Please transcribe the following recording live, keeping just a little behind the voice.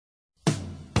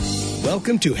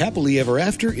Welcome to Happily Ever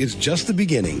After is just the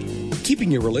beginning. Keeping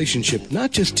your relationship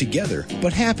not just together,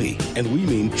 but happy, and we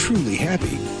mean truly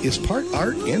happy, is part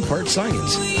art and part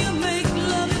science.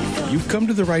 You've come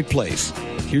to the right place.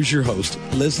 Here's your host,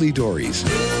 Leslie Dories.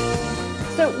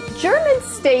 So, German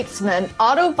statesman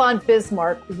Otto von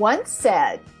Bismarck once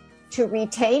said, "To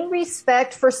retain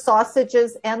respect for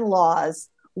sausages and laws,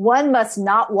 one must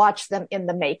not watch them in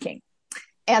the making."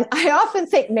 And I often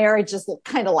think marriage is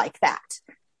kind of like that.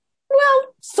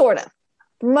 Well, sort of.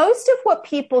 Most of what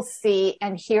people see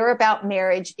and hear about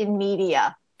marriage in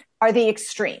media are the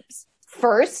extremes.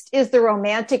 First is the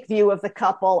romantic view of the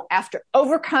couple after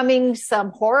overcoming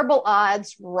some horrible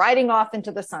odds, riding off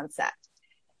into the sunset.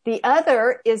 The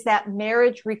other is that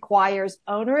marriage requires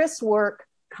onerous work,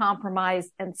 compromise,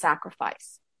 and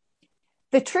sacrifice.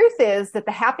 The truth is that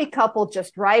the happy couple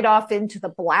just ride off into the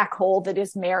black hole that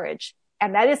is marriage.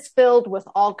 And that is filled with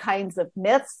all kinds of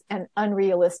myths and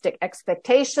unrealistic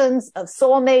expectations of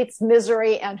soulmates,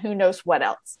 misery, and who knows what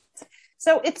else.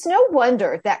 So it's no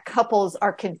wonder that couples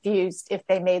are confused if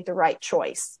they made the right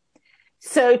choice.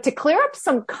 So to clear up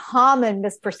some common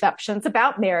misperceptions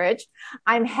about marriage,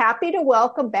 I'm happy to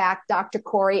welcome back Dr.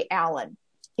 Corey Allen.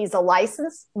 He's a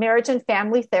licensed marriage and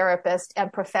family therapist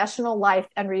and professional life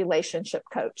and relationship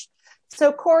coach.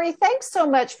 So, Corey, thanks so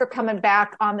much for coming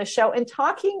back on the show and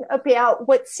talking about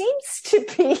what seems to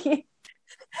be,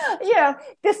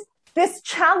 this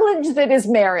challenge that is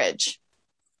marriage.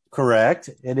 Correct.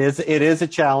 It is a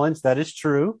challenge. That is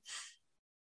true.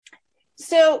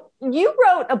 So you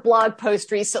wrote a blog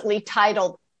post recently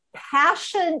titled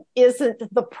 "Passion Isn't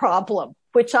the Problem,"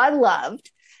 which I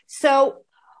loved. So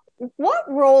what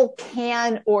role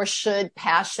can or should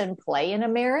passion play in a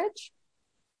marriage?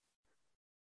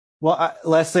 Well,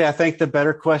 Leslie, I think the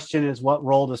better question is, what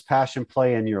role does passion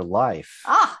play in your life?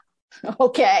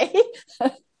 Okay.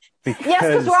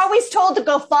 Because we're always told to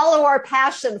go follow our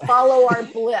passion, follow our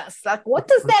bliss. Like, what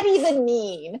does that even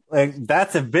mean?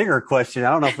 That's a bigger question. I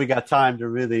don't know if we got time to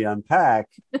really unpack.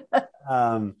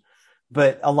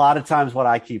 But a lot of times what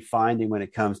I keep finding when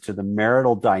it comes to the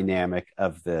marital dynamic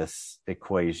of this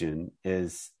equation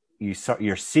is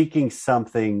you're seeking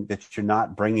something that you're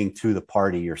not bringing to the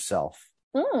party yourself.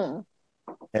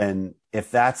 And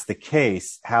if that's the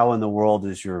case, how in the world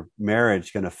is your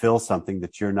marriage going to fill something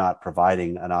that you're not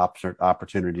providing an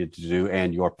opportunity to do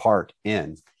and your part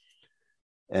in?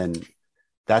 And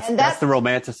that's the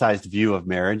romanticized view of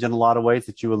marriage in a lot of ways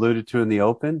that you alluded to in the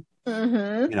open.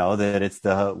 Mm-hmm. You know, that it's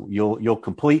you'll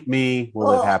complete me, we'll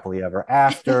live happily ever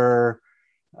after,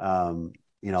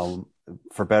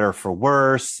 for better, or for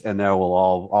worse, and there will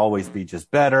always be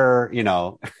just better,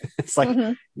 it's like,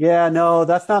 no,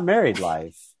 that's not married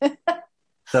life.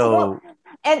 So,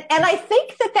 and I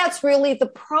think that's really the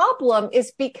problem,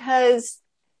 is because,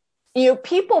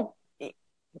 people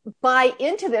buy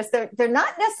into this. They're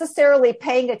not necessarily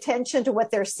paying attention to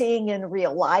what they're seeing in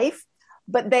real life,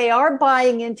 but they are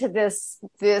buying into this,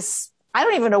 I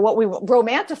don't even know what we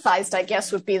romanticized, I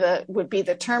guess would be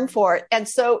the term for it. And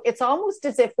so it's almost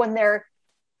as if when they're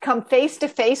come face to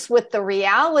face with the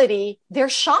reality, they're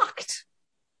shocked.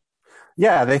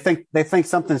 Yeah. They think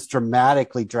something's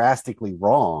drastically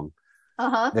wrong.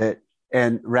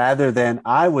 And rather than,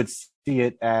 I would see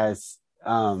it as,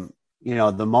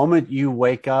 the moment you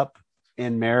wake up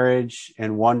in marriage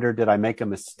and wonder, did I make a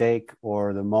mistake?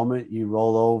 Or the moment you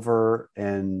roll over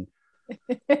and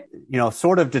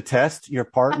sort of detest your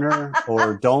partner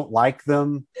or don't like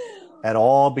them at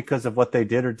all because of what they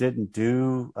did or didn't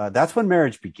do, that's when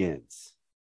marriage begins.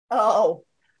 Oh,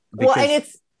 well, and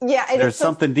there's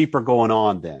something deeper going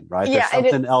on then, right? Yeah, there's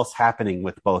something else happening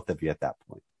with both of you at that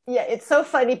point. Yeah, it's so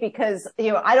funny because,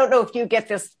 I don't know if you get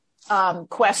this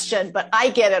question, but I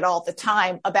get it all the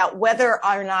time about whether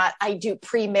or not I do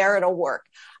premarital work.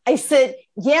 I said,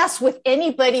 yes, with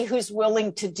anybody who's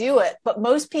willing to do it. But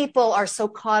most people are so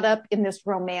caught up in this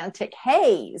romantic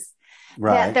haze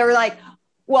that they're like,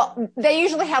 well, they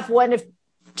usually have one of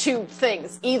two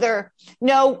things. Either,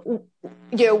 no,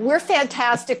 we're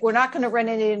fantastic, we're not going to run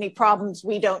into any problems,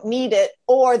 we don't need it.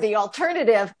 Or the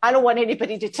alternative, I don't want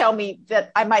anybody to tell me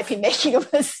that I might be making a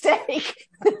mistake.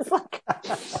 It's like,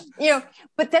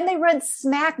 but then they run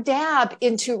smack dab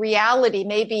into reality.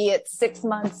 Maybe it's 6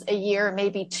 months, a year,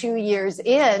 maybe 2 years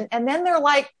in. And then they're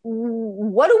like,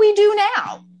 what do we do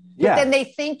now? But then they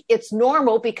think it's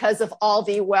normal because of all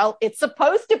it's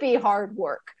supposed to be hard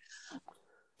work.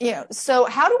 So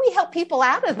how do we help people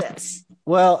out of this?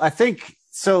 Well, I think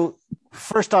so.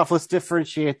 First off, let's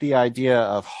differentiate the idea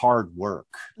of hard work,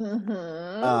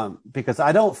 because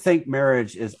I don't think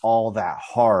marriage is all that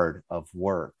hard of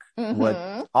work.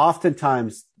 What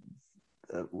oftentimes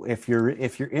if you're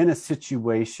in a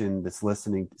situation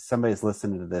somebody's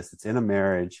listening to this, it's in a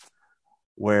marriage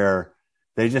where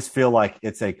they just feel like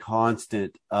it's a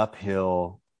constant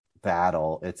uphill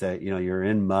battle. It's you're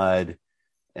in mud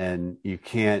and you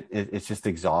can't, it's just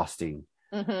exhausting.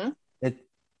 Mm-hmm.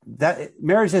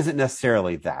 Marriage isn't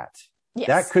necessarily that. Yes.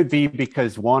 That could be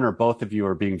because one or both of you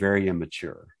are being very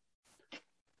immature.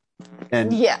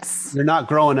 And yes, you're not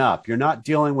growing up. You're not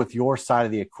dealing with your side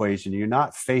of the equation. You're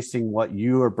not facing what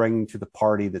you are bringing to the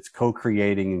party that's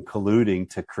co-creating and colluding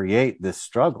to create this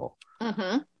struggle.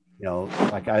 Mm-hmm.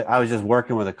 Like I was just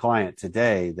working with a client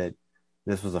today that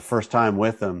this was the first time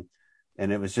with them.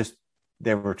 And it was just,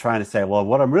 they were trying to say, well,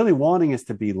 what I'm really wanting is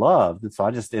to be loved. And so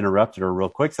I just interrupted her real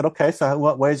quick, said, okay, so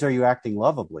what ways are you acting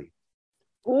lovably?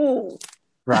 Ooh.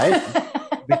 Right?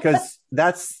 Because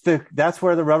that's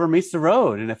where the rubber meets the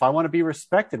road. And if I want to be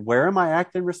respected, where am I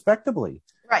acting respectably?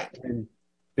 Right. And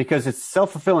because it's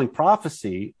self-fulfilling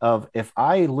prophecy of, if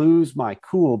I lose my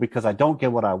cool because I don't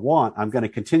get what I want, I'm going to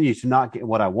continue to not get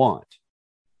what I want.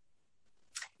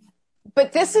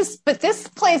 But this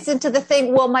plays into the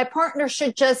thing, well, my partner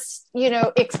should just,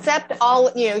 accept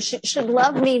all, should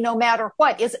love me no matter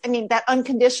what. That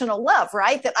unconditional love,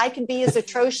 right? That I can be as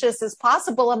atrocious as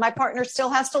possible and my partner still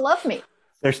has to love me.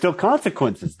 There's still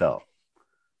consequences though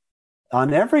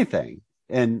on everything.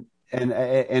 And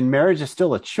marriage is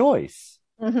still a choice.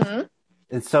 Mm-hmm.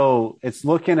 And so it's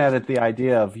looking at it, the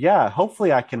idea of,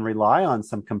 hopefully I can rely on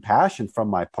some compassion from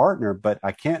my partner, but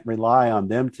I can't rely on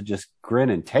them to just grin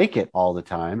and take it all the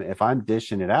time if I'm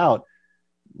dishing it out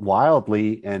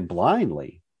wildly and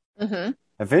blindly. Mm-hmm.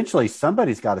 Eventually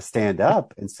somebody's got to stand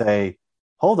up and say,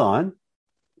 hold on,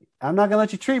 I'm not going to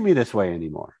let you treat me this way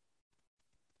anymore.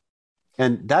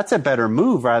 And that's a better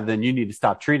move rather than you need to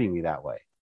stop treating me that way.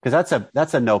 Because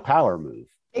that's a no power move.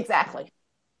 Exactly.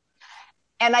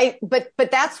 And but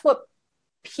that's what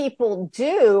people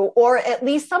do, or at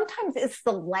least sometimes it's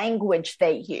the language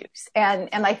they use. And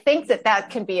I think that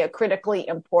can be a critically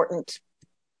important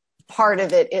part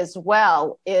of it as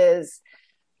well is,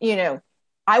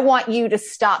 I want you to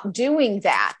stop doing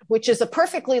that, which is a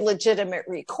perfectly legitimate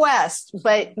request.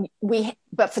 But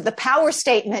for the power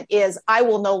statement is, I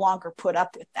will no longer put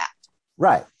up with that.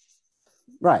 Right.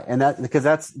 Right. And because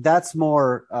that's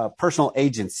more personal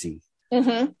agency.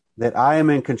 Mm-hmm. That I am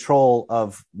in control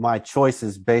of my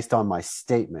choices based on my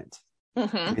statement.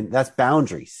 Mm-hmm. And that's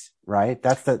boundaries, right?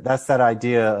 That's that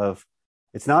idea of,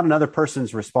 it's not another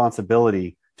person's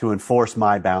responsibility to enforce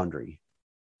my boundary.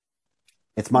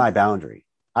 It's my boundary.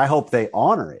 I hope they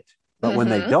honor it, but mm-hmm. when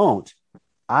they don't,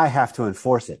 I have to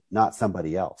enforce it, not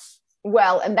somebody else.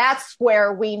 Well, and that's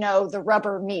where we know the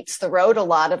rubber meets the road a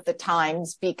lot of the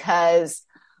times, because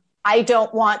I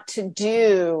don't want to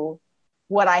do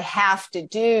what I have to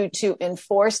do to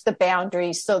enforce the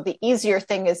boundaries. So the easier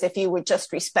thing is if you would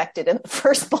just respect it in the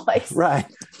first place. Right.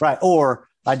 Right. Or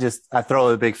I throw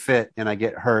a big fit and I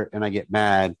get hurt and I get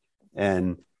mad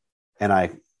and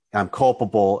I'm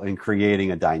culpable in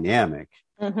creating a dynamic,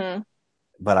 mm-hmm.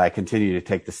 but I continue to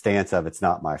take the stance of, it's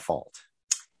not my fault.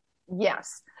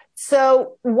 Yes.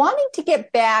 So wanting to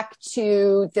get back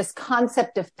to this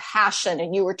concept of passion,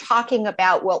 and you were talking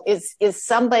about, well, is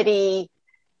somebody,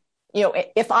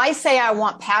 if I say I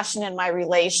want passion in my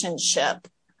relationship,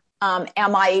 am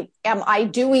I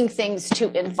doing things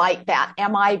to invite that?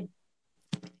 Am I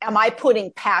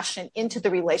putting passion into the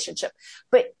relationship?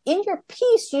 But in your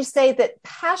piece, you say that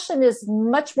passion is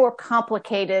much more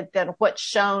complicated than what's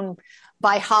shown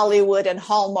by Hollywood and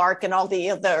Hallmark and all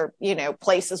the other,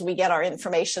 places we get our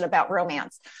information about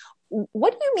romance.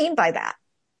 What do you mean by that?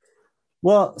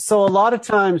 Well, so a lot of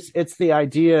times it's the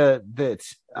idea that,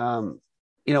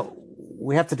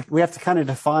 we have to kind of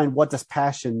define, what does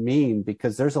passion mean?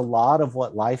 Because there's a lot of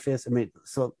what life is.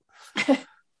 So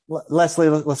Leslie,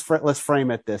 let's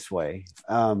frame it this way.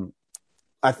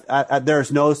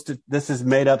 This is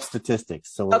made up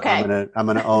statistics. So okay. I'm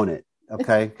going to own it.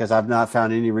 Okay. Because I've not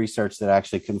found any research that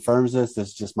actually confirms this. This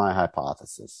is just my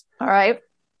hypothesis. All right.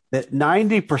 That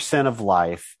 90% of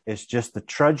life is just the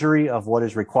drudgery of what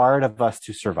is required of us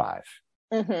to survive.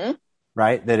 Mm-hmm.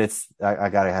 Right? That it's, I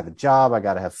got to have a job. I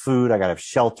got to have food. I got to have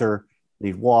shelter,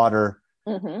 need water.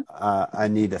 Mm-hmm. I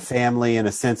need a family, in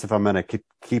a sense, if I'm going to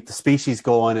keep the species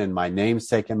going and my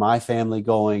namesake and my family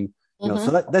going. Mm-hmm.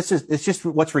 So it's just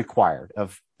what's required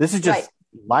this is just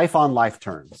life on life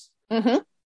terms. Mm-hmm.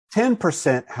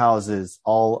 10% houses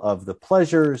all of the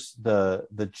pleasures,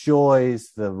 the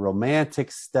joys, the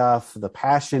romantic stuff, the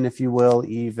passion, if you will,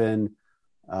 even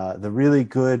the really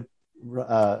good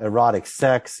erotic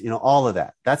sex, all of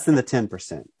that. That's in the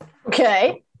 10%.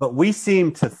 Okay. But we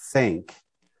seem to think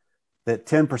that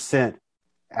 10%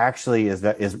 actually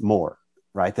is more,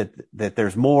 right? That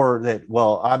there's more that,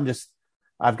 well,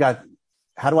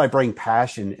 how do I bring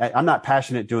passion? I'm not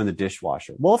passionate doing the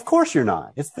dishwasher. Well, of course you're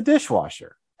not. It's the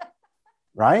dishwasher,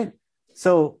 right?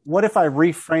 So what if I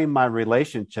reframe my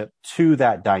relationship to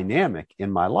that dynamic in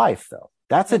my life, though?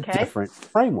 That's a different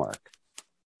framework.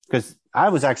 Because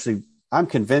I'm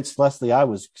convinced, Leslie, I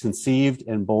was conceived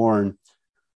and born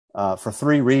for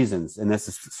 3 reasons. And this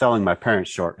is selling my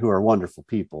parents short, who are wonderful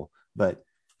people. But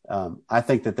I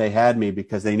think that they had me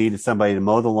because they needed somebody to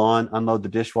mow the lawn, unload the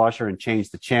dishwasher, and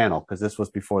change the channel, because this was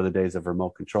before the days of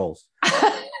remote controls.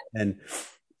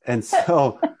 And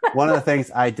so one of the things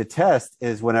I detest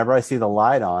is whenever I see the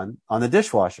light on the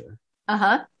dishwasher.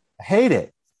 I hate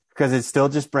it because it still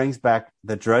just brings back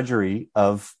the drudgery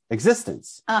of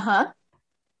existence.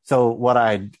 So what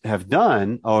I have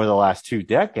done over the last 2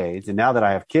 decades, and now that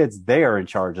I have kids, they are in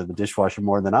charge of the dishwasher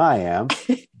more than I am.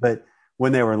 But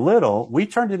when they were little, we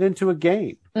turned it into a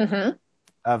game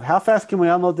of how fast can we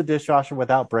unload the dishwasher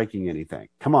without breaking anything?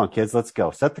 Come on, kids, let's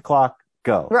go. Set the clock,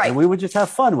 go. Right. And we would just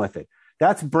have fun with it.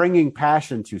 That's bringing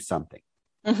passion to something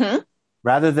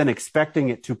rather than expecting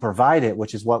it to provide it,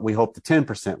 which is what we hope the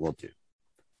 10% will do.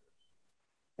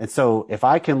 And so if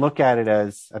I can look at it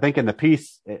as, I think in the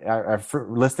piece, I've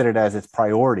listed it as its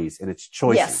priorities and its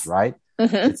choices, right?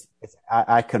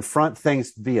 I confront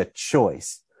things via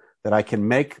choice that I can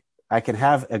make. I can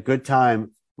have a good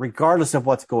time regardless of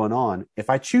what's going on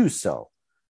if I choose so.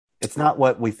 It's not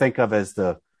what we think of as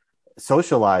the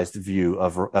socialized view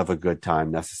of a good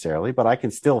time necessarily, but I can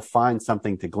still find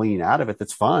something to glean out of it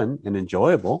that's fun and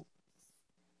enjoyable.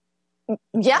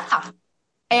 Yeah.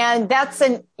 And that's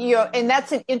an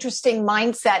interesting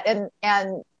mindset.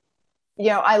 And,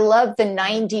 I love the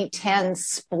 90-10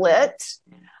 split,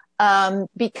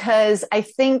 because I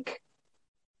think,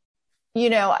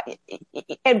 but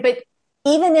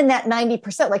even in that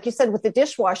 90%, like you said, with the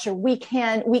dishwasher, we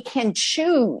can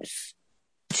choose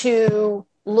to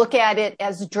look at it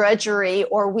as drudgery,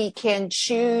 or we can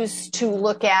choose to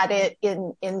look at it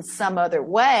in some other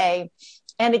way.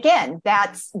 And again,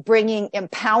 that's bringing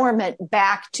empowerment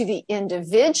back to the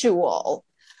individual.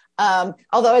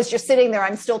 Although as you're sitting there,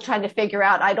 I'm still trying to figure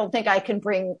out, I don't think I can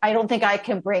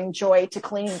bring joy to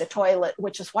cleaning the toilet,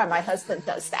 which is why my husband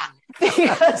does that.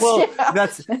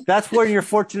 Because, that's where you're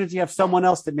fortunate you have someone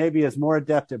else that maybe is more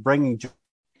adept at bringing joy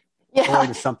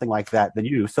to something like that than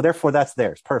you. So therefore that's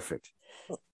theirs. Perfect.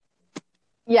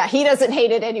 Yeah. He doesn't hate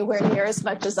it anywhere near as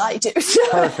much as I do. So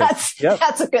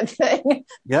that's a good thing.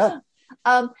 Yeah.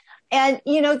 And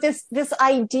this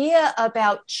idea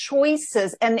about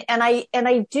choices, and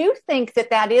I do think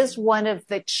that is one of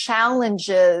the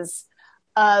challenges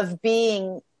of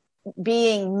being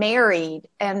married.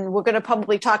 And we're going to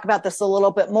probably talk about this a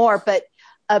little bit more, but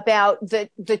about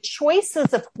the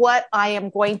choices of what I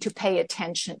am going to pay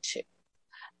attention to,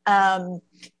 and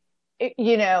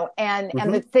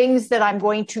the things that I'm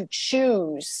going to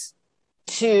choose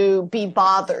to be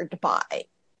bothered by.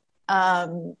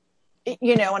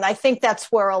 And I think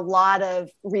that's where a lot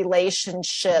of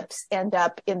relationships end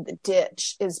up in the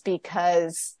ditch, is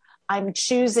because I'm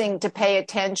choosing to pay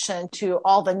attention to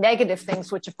all the negative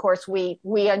things, which of course we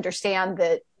understand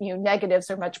that, negatives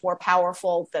are much more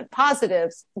powerful than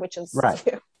positives, which is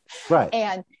right.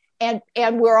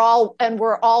 And we're all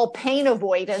pain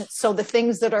avoidant. So the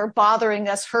things that are bothering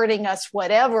us, hurting us,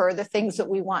 whatever, are the things that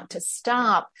we want to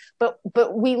stop. But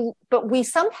we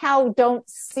somehow don't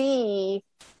see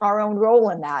our own role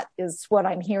in that, is what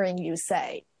I'm hearing you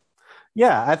say.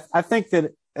 Yeah, I think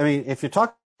that, if you're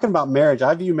talking about marriage,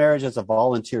 I view marriage as a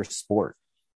volunteer sport.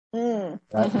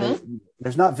 Right?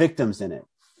 There's not victims in it.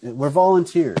 We're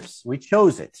volunteers. We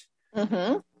chose it.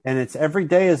 And it's every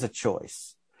day is a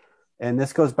choice. And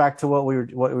this goes back to what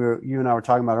you and I were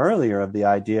talking about earlier, of the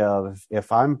idea of,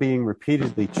 if I'm being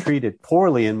repeatedly treated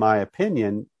poorly, in my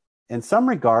opinion, in some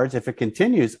regards, if it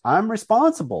continues, I'm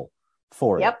responsible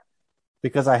for it.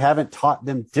 Because I haven't taught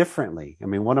them differently.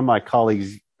 One of my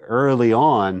colleagues early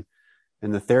on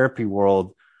in the therapy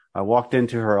world, I walked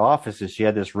into her office and she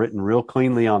had this written real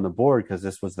cleanly on the board, because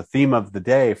this was the theme of the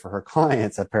day for her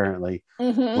clients, apparently,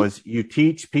 was you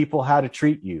teach people how to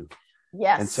treat you.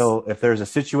 Yes. And so if there's a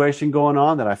situation going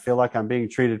on that I feel like I'm being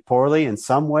treated poorly, in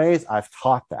some ways I've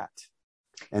taught that.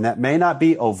 And that may not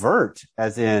be overt,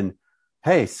 as in,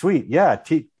 hey, sweet, yeah,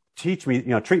 teach me,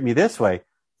 treat me this way.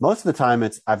 Most of the time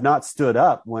I've not stood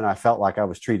up when I felt like I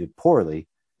was treated poorly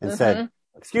and said,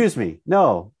 excuse me,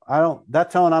 no,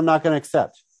 that tone I'm not going to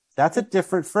accept. That's a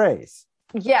different phrase.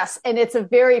 Yes. And it's a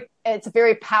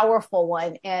very powerful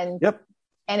one. And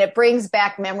it brings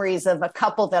back memories of a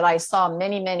couple that I saw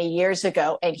many, many years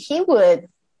ago. And he would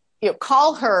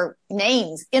call her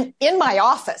names in my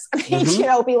office. I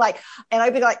mean, be like, and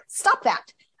I'd be like, stop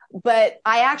that. But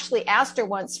I actually asked her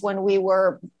once when we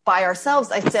were by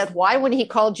ourselves, I said, why, when he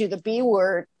called you the B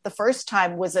word the first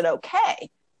time, was it okay?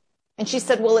 And she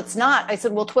said, well, it's not. I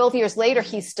said, well, 12 years later,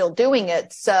 he's still doing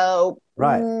it. So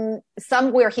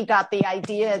somewhere he got the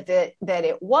idea that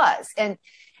it was. And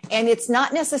it's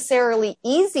not necessarily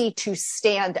easy to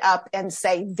stand up and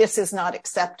say, this is not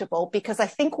acceptable, because I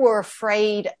think we're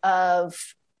afraid of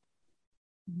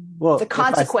the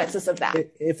consequences of that.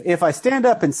 If I stand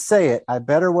up and say it, I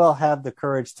better well have the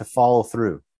courage to follow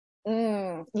through.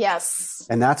 Yes.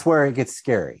 And that's where it gets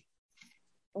scary.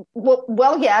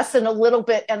 Well, yes, and a little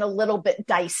bit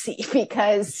dicey,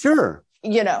 because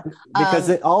because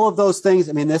all of those things.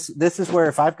 I mean, this is where,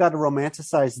 if I've got a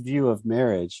romanticized view of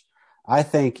marriage, I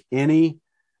think any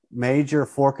major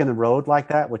fork in the road like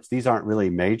that, which these aren't really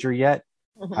major yet,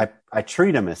 I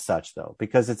treat them as such, though,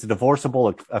 because it's a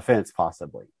divorceable offense,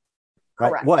 possibly. Right?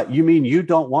 Correct. What, you mean you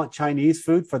don't want Chinese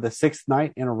food for the 6th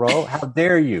night in a row? How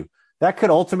dare you? That could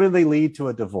ultimately lead to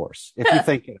a divorce if you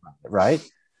think about it, right?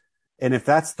 And if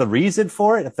that's the reason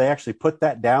for it, if they actually put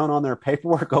that down on their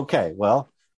paperwork, okay,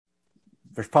 well,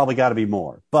 there's probably got to be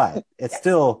more. But it's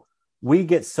still, we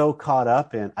get so caught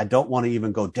up in, I don't want to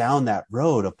even go down that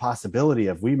road of possibility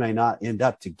of we may not end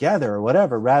up together or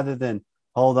whatever, rather than,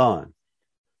 hold on,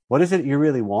 what is it you're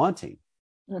really wanting?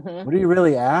 What are you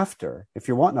really after? If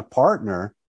you're wanting a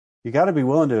partner, you got to be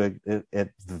willing to, at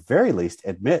the very least,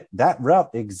 admit that route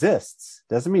exists.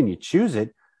 Doesn't mean you choose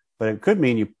it, but it could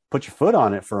mean you put your foot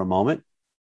on it for a moment.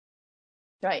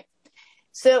 Right.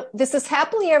 So this is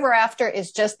Happily Ever After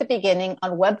is just the beginning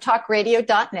on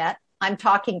webtalkradio.net. I'm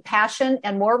talking passion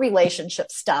and more relationship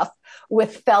stuff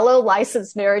with fellow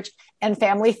licensed marriage and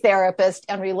family therapist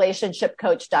and relationship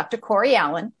coach, Dr. Corey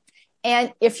Allen.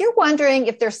 And if you're wondering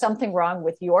if there's something wrong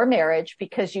with your marriage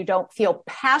because you don't feel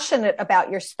passionate about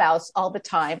your spouse all the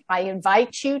time, I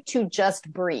invite you to just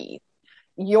breathe.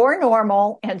 You're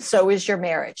normal, and so is your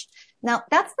marriage. Now,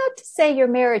 that's not to say your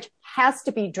marriage has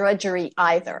to be drudgery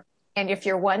either. And if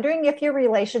you're wondering if your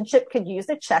relationship could use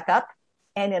a checkup,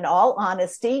 and in all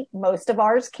honesty, most of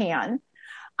ours can,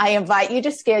 I invite you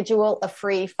to schedule a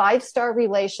free 5-star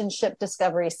relationship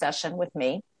discovery session with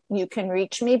me. You can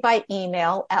reach me by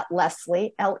email at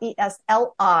Leslie,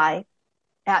 Lesli,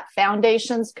 at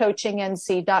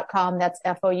foundationscoachingnc.com. That's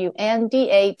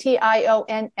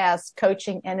FOUNDATIONS,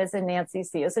 coaching, N as in Nancy,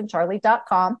 C as in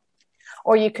Charlie.com.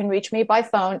 Or you can reach me by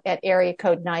phone at area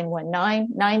code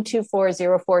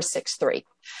 919-924-0463.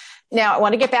 Now, I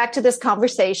want to get back to this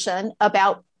conversation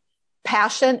about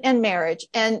passion and marriage.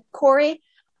 And Corey,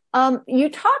 you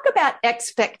talk about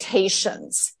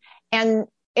expectations, and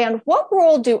what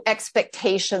role do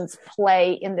expectations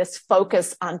play in this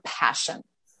focus on passion?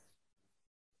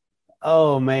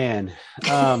 Oh, man.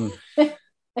 There's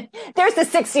the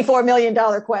 $64 million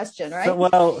question,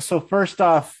 right? So first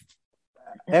off,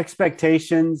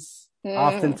 expectations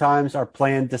oftentimes are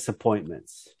planned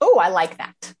disappointments. Oh, I like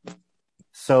that.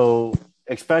 So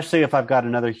especially if I've got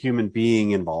another human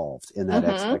being involved in that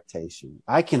expectation,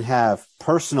 I can have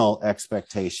personal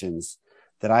expectations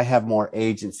that I have more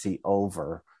agency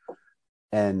over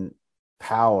and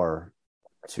power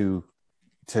to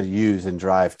use and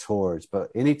drive towards.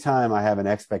 But anytime I have an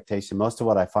expectation, most of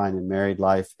what I find in married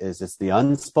life is it's the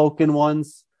unspoken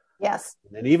ones. Yes.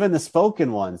 And even the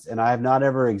spoken ones. And I have not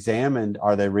ever examined,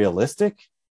 are they realistic?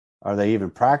 Are they even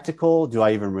practical? Do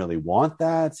I even really want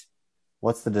that?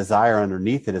 What's the desire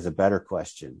underneath it is a better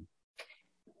question.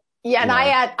 Yeah, and I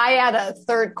add a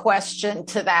third question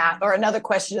to that, or another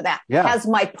question to that. Yeah. Has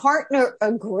my partner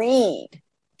agreed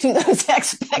to those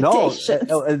expectations?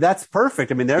 No, that's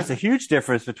perfect. I mean, there's a huge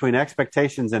difference between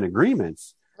expectations and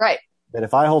agreements. Right. That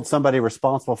if I hold somebody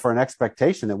responsible for an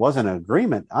expectation that wasn't an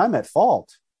agreement, I'm at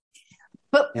fault.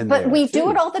 But we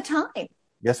do it all the time.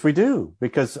 Yes, we do,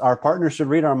 because our partner should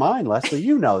read our mind, Leslie.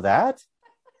 You know that.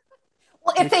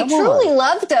 Well, if they truly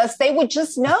loved us, they would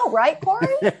just know, right, Corey?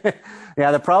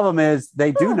 Yeah, the problem is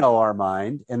they do know our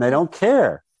mind and they don't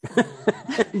care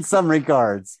in some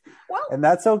regards. Well, and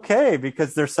that's okay,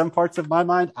 because there's some parts of my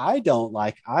mind I don't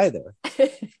like either.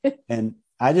 And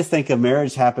I just think a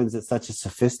marriage happens at such a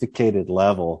sophisticated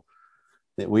level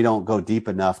that we don't go deep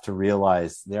enough to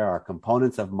realize there are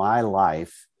components of my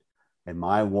life and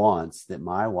my wants that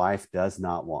my wife does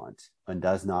not want and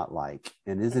does not like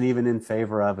and isn't even in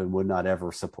favor of and would not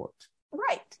ever support.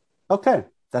 Right. Okay.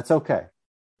 That's okay.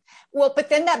 Well, but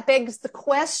then that begs the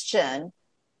question,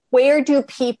 where do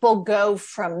people go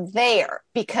from there?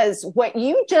 Because what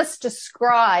you just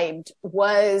described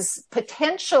was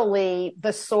potentially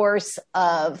the source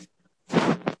of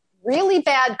really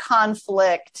bad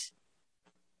conflict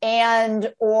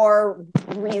and or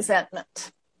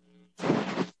resentment.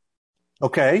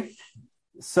 Okay.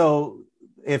 So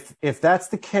if that's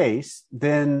the case,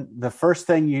 then the first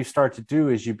thing you start to do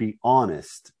is you be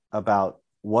honest about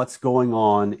what's going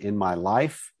on in my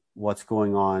life, what's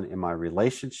going on in my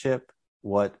relationship,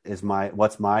 what's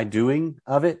my doing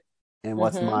of it, and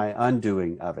what's my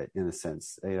undoing of it, in a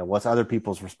sense. What's other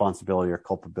people's responsibility or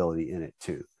culpability in it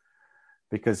too.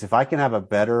 Because if I can have a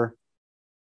better,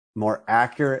 more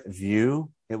accurate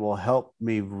view, it will help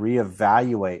me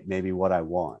reevaluate maybe what I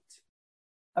want.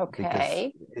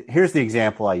 Okay. Because here's the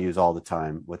example I use all the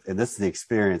time and this is the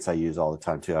experience I use all the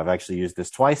time too. I've actually used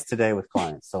this twice today with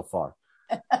clients so far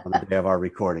on the day of our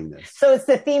recording this. So it's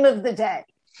the theme of the day.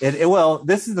 Well,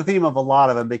 this is the theme of a lot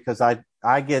of them because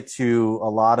I get to a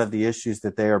lot of the issues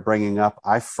that they are bringing up.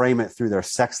 I frame it through their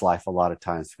sex life a lot of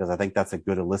times because I think that's a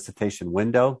good elicitation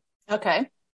window. Okay.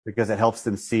 Because it helps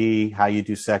them see how you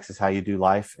do sex is how you do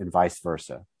life and vice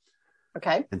versa.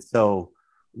 Okay. And so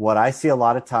what I see a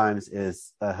lot of times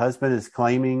is a husband is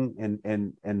claiming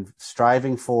and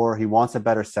striving for, he wants a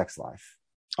better sex life.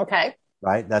 Okay.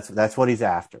 Right? That's what he's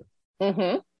after.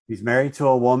 Mm-hmm. He's married to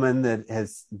a woman that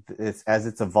as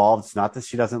it's evolved, it's not that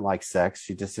she doesn't like sex.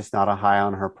 She just not a high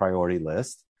on her priority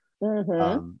list.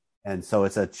 Mm-hmm. And so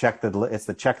it's the check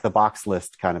the box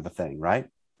list kind of a thing, right?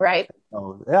 Right.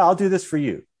 So yeah, I'll do this for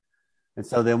you. And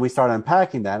so then we start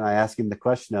unpacking that and I ask him the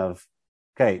question of,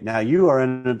 okay, now you are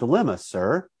in a dilemma,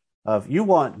 sir, of you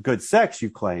want good sex, you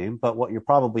claim, but what you're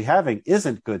probably having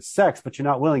isn't good sex, but you're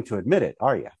not willing to admit it,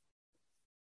 are you?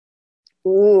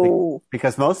 Ooh.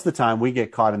 Because most of the time we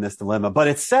get caught in this dilemma, but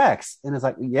it's sex. And it's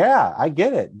like, yeah, I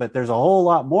get it. But there's a whole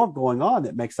lot more going on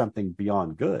that makes something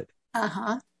beyond good.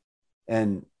 Uh-huh.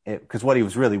 And because what he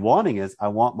was really wanting is, I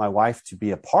want my wife to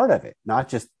be a part of it, not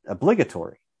just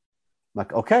obligatory. I'm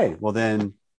like, okay, well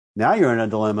then now you're in a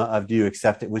dilemma of, do you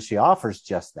accept it when she offers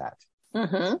just that?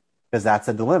 Mm-hmm. Because that's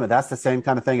a dilemma. That's the same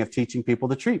kind of thing of teaching people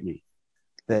to treat me,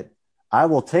 that I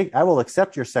will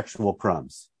accept your sexual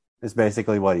crumbs is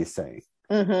basically what he's saying.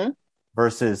 Mm-hmm.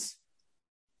 Versus,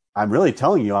 I'm really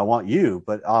telling you I want you,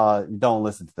 but don't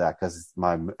listen to that because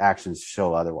my actions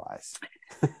show otherwise.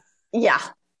 Yeah.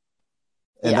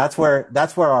 And that's where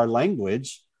our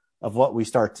language of what we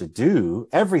start to do,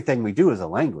 everything we do is a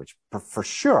language, for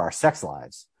sure, our sex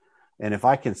lives. And if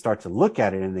I can start to look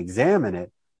at it and examine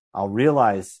it, I'll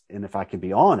realize, and if I can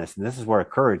be honest, and this is where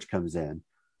courage comes in,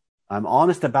 I'm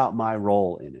honest about my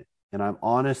role in it. And I'm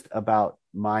honest about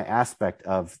my aspect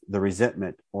of the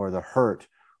resentment or the hurt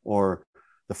or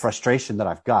the frustration that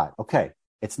I've got. Okay,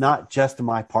 it's not just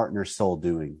my partner's soul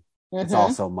doing. Mm-hmm. It's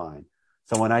also mine.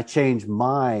 So when I change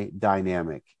my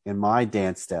dynamic and my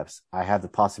dance steps, I have the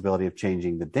possibility of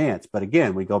changing the dance. But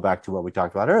again, we go back to what we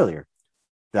talked about earlier.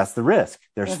 That's the risk.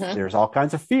 There's all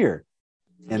kinds of fear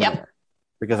in there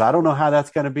because I don't know how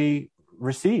that's going to be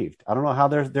received. I don't know how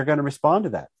they're going to respond to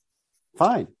that.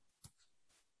 Fine.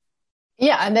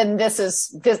 Yeah. And then this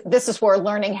is where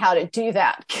learning how to do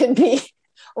that can be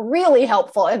really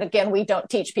helpful. And again, we don't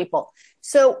teach people.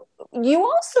 So you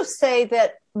also say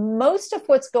that most of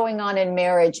what's going on in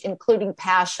marriage, including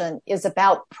passion, is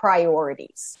about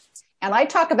priorities. And I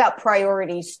talk about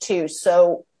priorities too.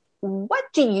 So what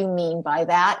do you mean by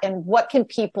that? And what can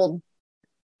people,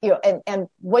 and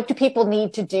what do people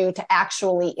need to do to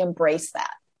actually embrace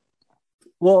that?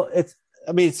 Well,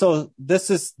 so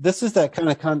this is that kind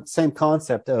of same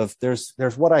concept of there's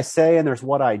what I say and there's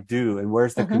what I do, and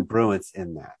where's the congruence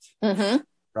in that,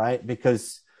 right?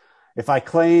 Because if I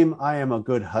claim I am a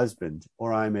good husband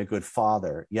or I'm a good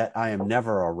father, yet I am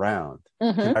never around,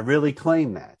 can I really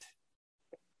claim that?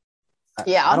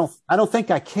 Yeah, I don't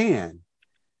think I can,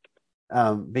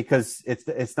 because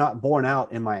it's not borne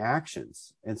out in my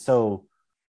actions, and so.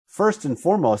 First and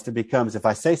foremost, it becomes if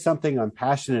I say something I'm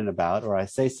passionate about or I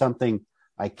say something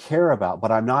I care about,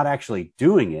 but I'm not actually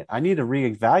doing it, I need to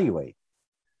reevaluate.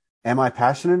 Am I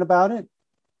passionate about it?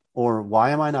 Or why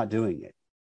am I not doing it?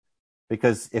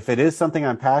 Because if it is something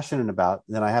I'm passionate about,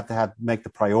 then I have to make the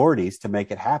priorities to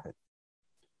make it happen.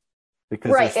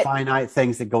 Because there's finite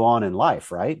things that go on in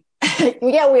life, right?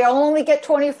 Yeah, we only get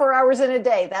 24 hours in a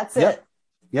day. That's it.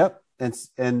 Yep.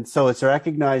 And so it's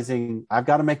recognizing I've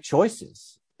got to make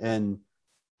choices. And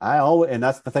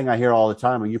that's the thing I hear all the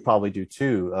time, and you probably do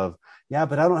too, of, yeah,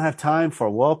 but I don't have time for,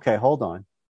 well, okay, hold on.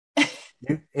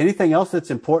 Anything else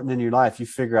that's important in your life, you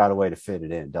figure out a way to fit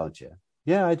it in, don't you?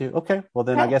 Yeah, I do. Okay. Well,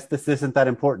 then I guess this isn't that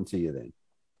important to you then.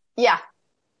 Yeah.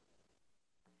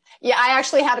 Yeah. I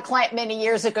actually had a client many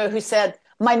years ago who said,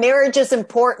 my marriage is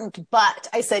important, but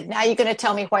I said, now you're going to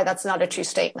tell me why that's not a true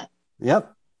statement.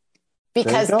 Yep.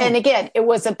 because, and again, it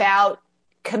was about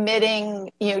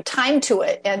committing, time to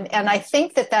it. And I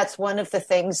think that that's one of the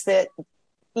things that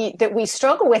we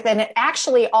struggle with. And it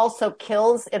actually also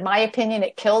kills, in my opinion,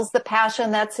 it kills the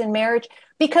passion that's in marriage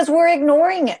because we're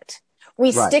ignoring it.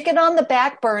 We stick it on the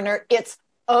back burner. It's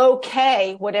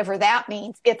okay, whatever that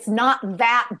means. It's not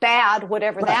that bad,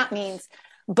 whatever that means.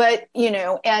 But,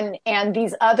 and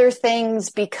these other things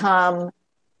become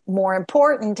more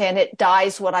important, and it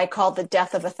dies what I call the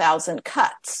death of 1,000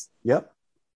 cuts. Yep.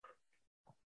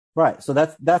 Right. So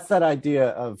that's that idea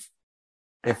of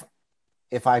if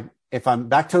I'm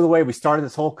back to the way we started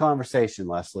this whole conversation,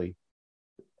 Leslie,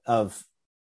 of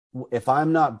if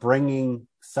I'm not bringing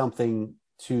something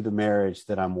to the marriage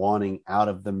that I'm wanting out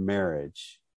of the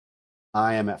marriage,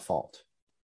 I am at fault.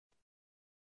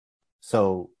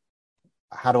 So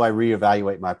how do I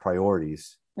reevaluate my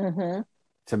priorities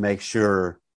to make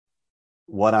sure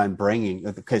what I'm bringing?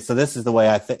 Okay, so this is the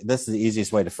way this is the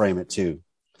easiest way to frame it too,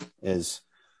 is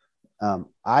I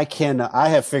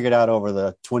have figured out over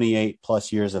the 28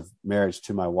 plus years of marriage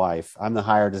to my wife, I'm the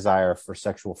higher desire for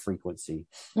sexual frequency.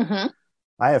 I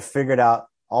have figured out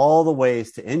all the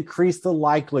ways to increase the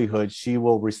likelihood she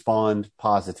will respond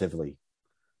positively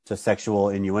to sexual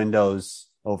innuendos,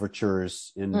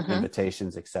 overtures,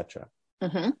 invitations, etc.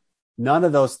 None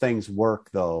of those things work,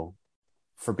 though,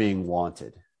 for being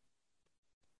wanted.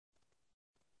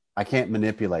 I can't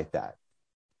manipulate that.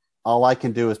 All I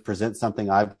can do is present something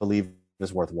I believe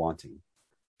is worth wanting.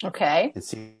 Okay. And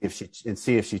see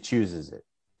if she chooses it.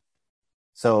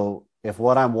 So if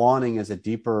what I'm wanting is a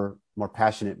deeper, more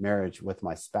passionate marriage with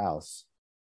my spouse,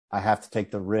 I have to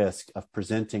take the risk of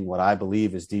presenting what I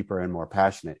believe is deeper and more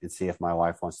passionate and see if my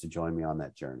wife wants to join me on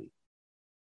that journey.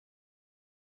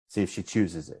 See if she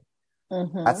chooses it.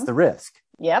 That's the risk.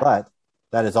 Yep. But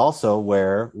that is also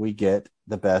where we get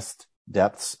the best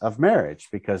depths of marriage,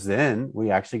 because then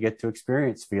we actually get to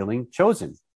experience feeling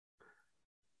chosen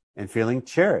and feeling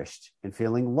cherished and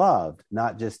feeling loved,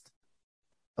 not just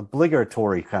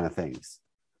obligatory kind of things.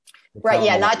 Right.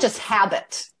 Yeah. Not just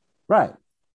habit. Right.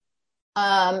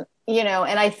 And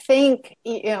I think,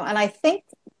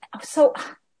 so,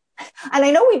 and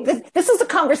I know this is a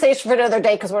conversation for another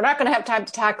day because we're not going to have time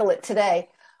to tackle it today,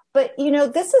 but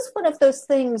this is one of those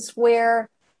things where,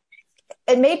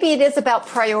 and maybe it is about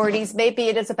priorities, maybe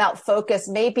it is about focus,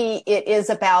 maybe it is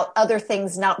about other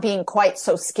things not being quite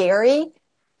so scary,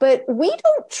 but we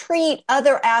don't treat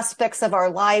other aspects of our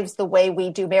lives the way we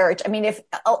do marriage. I mean, if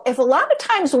a lot of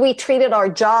times we treated our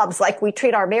jobs like we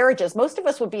treat our marriages, most of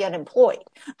us would be unemployed.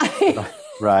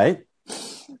 Right.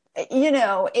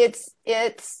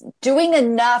 It's doing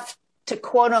enough to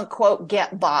quote unquote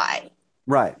get by.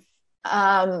 Right.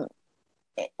 And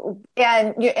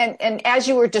as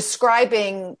you were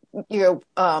describing,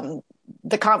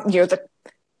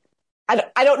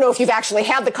 I don't know if you've actually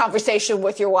had the conversation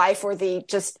with your wife or the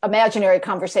just imaginary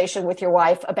conversation with your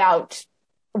wife about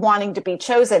wanting to be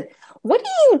chosen. What do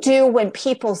you do when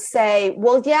people say,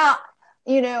 well, yeah,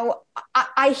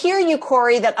 I hear you,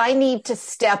 Corey, that I need to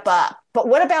step up, but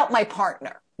what about my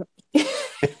partner?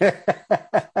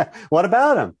 What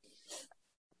about him?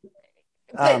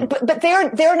 But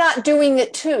they're not doing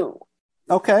it too.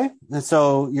 Okay. And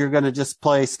so you're going to just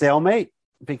play stalemate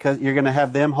because you're going to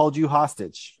have them hold you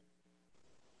hostage.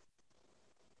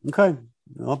 Okay.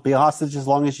 Well, be a hostage as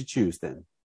long as you choose then.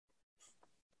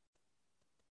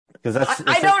 Because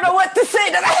I don't know what to say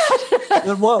to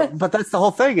that. Well, but that's the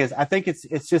whole thing is I think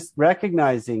it's just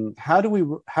recognizing how do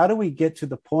we get to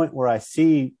the point where I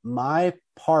see my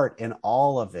part in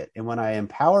all of it. And when I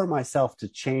empower myself to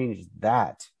change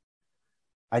that,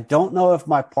 I don't know if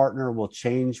my partner will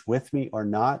change with me or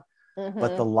not,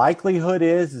 but the likelihood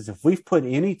is if we've put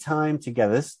any time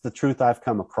together, this is the truth I've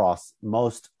come across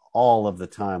most all of the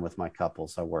time with my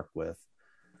couples I work with,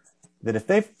 that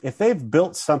if they've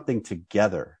built something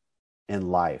together in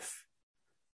life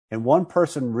and one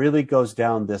person really goes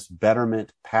down this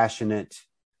betterment, passionate,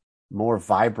 more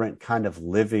vibrant kind of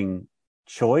living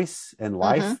choice and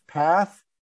life path,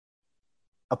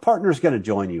 a partner is going to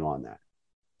join you on that.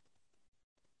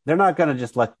 They're not going to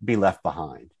just be left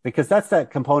behind, because that's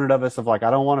that component of us of like, I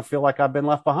don't want to feel like I've been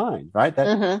left behind, right?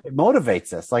 That it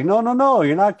motivates us. Like, no,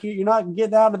 you're not getting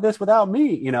out of this without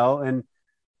me, and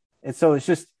so it's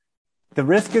just, the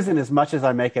risk isn't as much as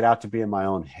I make it out to be in my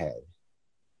own head.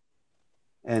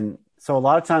 And so a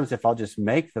lot of times if I'll just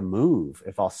make the move,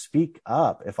 if I'll speak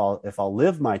up, if I'll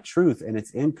live my truth and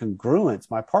it's in congruence,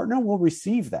 my partner will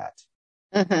receive that.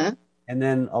 And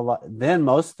then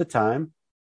most of the time,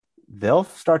 they'll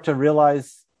start to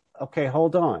realize, okay,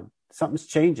 hold on, something's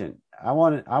changing. I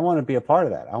want to be a part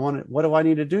of that. What do I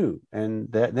need to do? And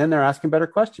then they're asking better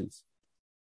questions.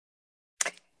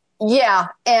 Yeah.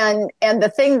 And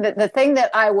the thing that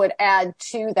I would add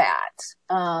to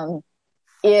that,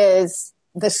 is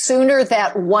the sooner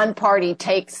that one party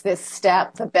takes this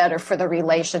step, the better for the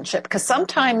relationship. Because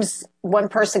sometimes one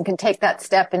person can take that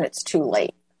step and it's too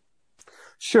late.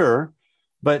 Sure.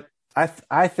 But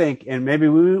I think, and maybe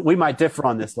we might differ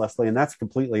on this, Leslie, and that's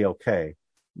completely okay.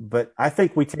 But I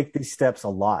think we take these steps a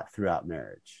lot throughout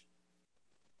marriage.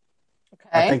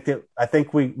 Okay. I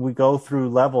think we go through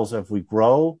levels of we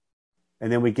grow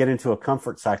and then we get into a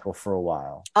comfort cycle for a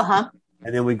while. Uh-huh.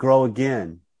 And then we grow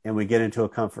again and we get into a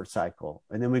comfort cycle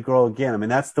and then we grow again. I mean,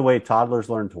 that's the way toddlers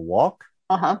learn to walk.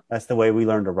 Uh-huh. That's the way we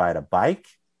learn to ride a bike.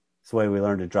 It's the way we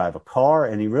learn to drive a car.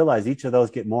 And you realize each of those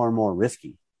get more and more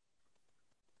risky,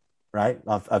 right?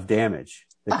 Of damage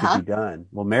that could be done.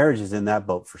 Well, marriage is in that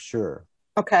boat for sure.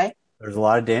 Okay. There's a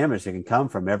lot of damage that can come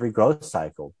from every growth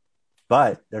cycle,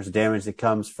 but there's damage that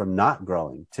comes from not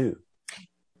growing too.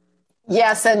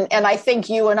 Yes. And I think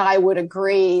you and I would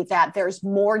agree that there's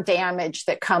more damage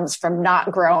that comes from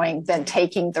not growing than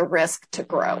taking the risk to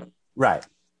grow. Right.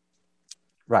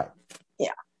 Right.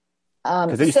 Yeah.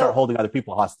 Because then you start holding other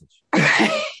people hostage.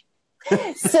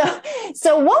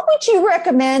 So what would you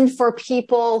recommend for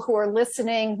people who are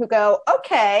listening who go,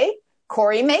 okay,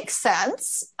 Corey makes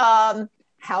sense.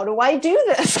 How do I do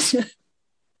this?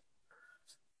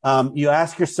 You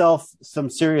ask yourself some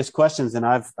serious questions, and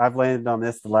I've landed on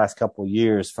this the last couple of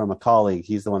years from a colleague.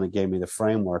 He's the one that gave me the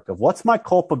framework of what's my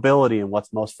culpability and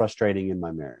what's most frustrating in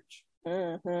my marriage.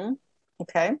 Mm-hmm.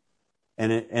 Okay.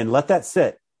 And let that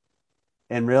sit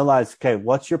and realize, okay,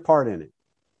 what's your part in it?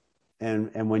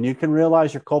 And when you can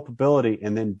realize your culpability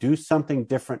and then do something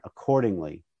different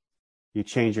accordingly, you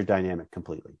change your dynamic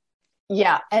completely.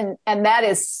 Yeah. And that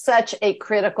is such a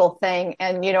critical thing.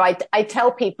 And, you know, I tell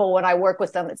people when I work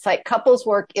with them, it's like couples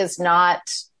work is not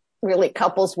really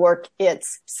couples work.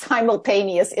 It's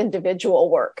simultaneous individual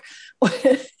work.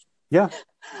 Yeah.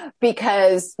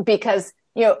 Because,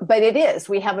 you know, but it is,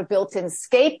 we have a built-in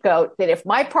scapegoat that if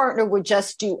my partner would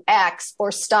just do X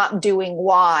or stop doing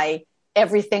Y,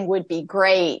 everything would be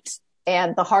great.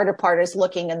 And the harder part is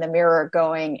looking in the mirror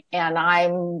going, and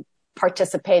I'm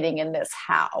participating in this.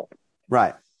 How?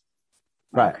 Right.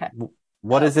 Right. Okay.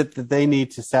 What is it that they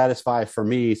need to satisfy for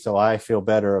me so I feel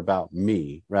better about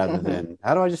me rather than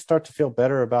how do I just start to feel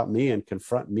better about me and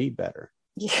confront me better?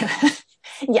 Yeah.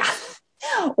 Yeah.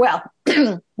 Well,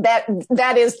 that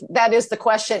is the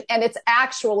question. And it's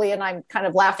actually, and I'm kind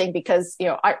of laughing because,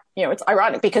 it's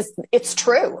ironic because it's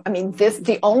true. I mean,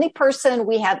 the only person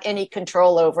we have any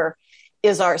control over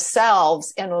is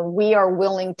ourselves. And when we are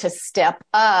willing to step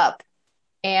up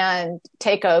and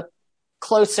take a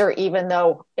closer, even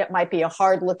though it might be a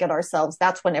hard look at ourselves,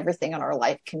 that's when everything in our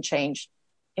life can change,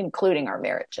 including our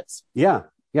marriages. Yeah.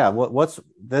 Yeah.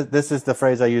 This is the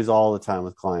phrase I use all the time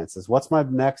with clients is what's my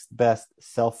next best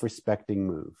self-respecting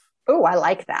move? Oh, I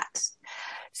like that.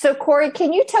 So Corey,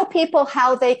 can you tell people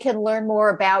how they can learn more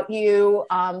about you,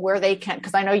 where they can,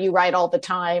 because I know you write all the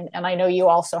time and I know you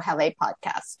also have a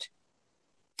podcast.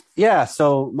 Yeah.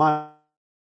 So my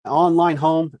online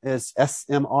home is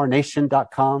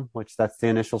smrnation.com, which that's the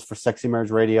initials for Sexy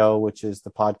Marriage Radio, which is the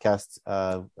podcast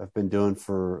I've been doing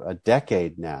for a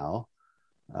decade now.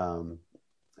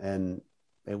 And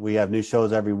we have new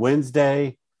shows every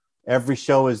Wednesday. Every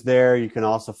show is there. You can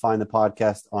also find the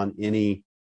podcast on any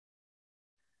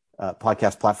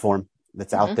podcast platform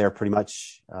that's out there pretty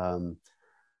much.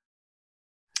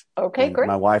 Okay, great.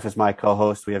 My wife is my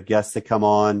co-host. We have guests that come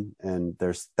on, and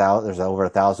there's over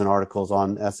 1,000 articles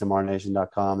on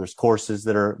smrnation.com. There's courses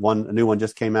that a new one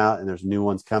just came out, and there's new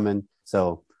ones coming.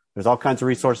 So there's all kinds of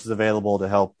resources available to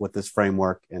help with this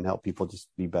framework and help people just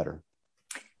be better.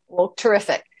 Well,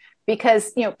 terrific.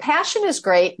 Because, passion is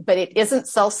great, but it isn't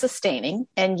self-sustaining.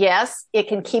 And yes, it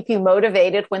can keep you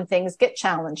motivated when things get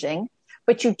challenging,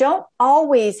 but you don't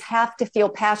always have to feel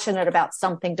passionate about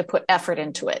something to put effort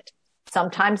into it.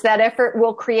 Sometimes that effort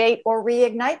will create or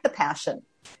reignite the passion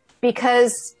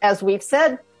because, as we've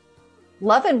said,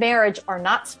 love and marriage are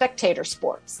not spectator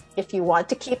sports. If you want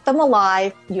to keep them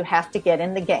alive, you have to get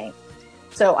in the game.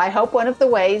 So I hope one of the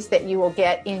ways that you will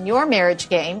get in your marriage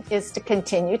game is to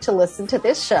continue to listen to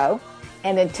this show.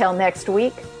 And until next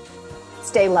week,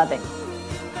 stay loving.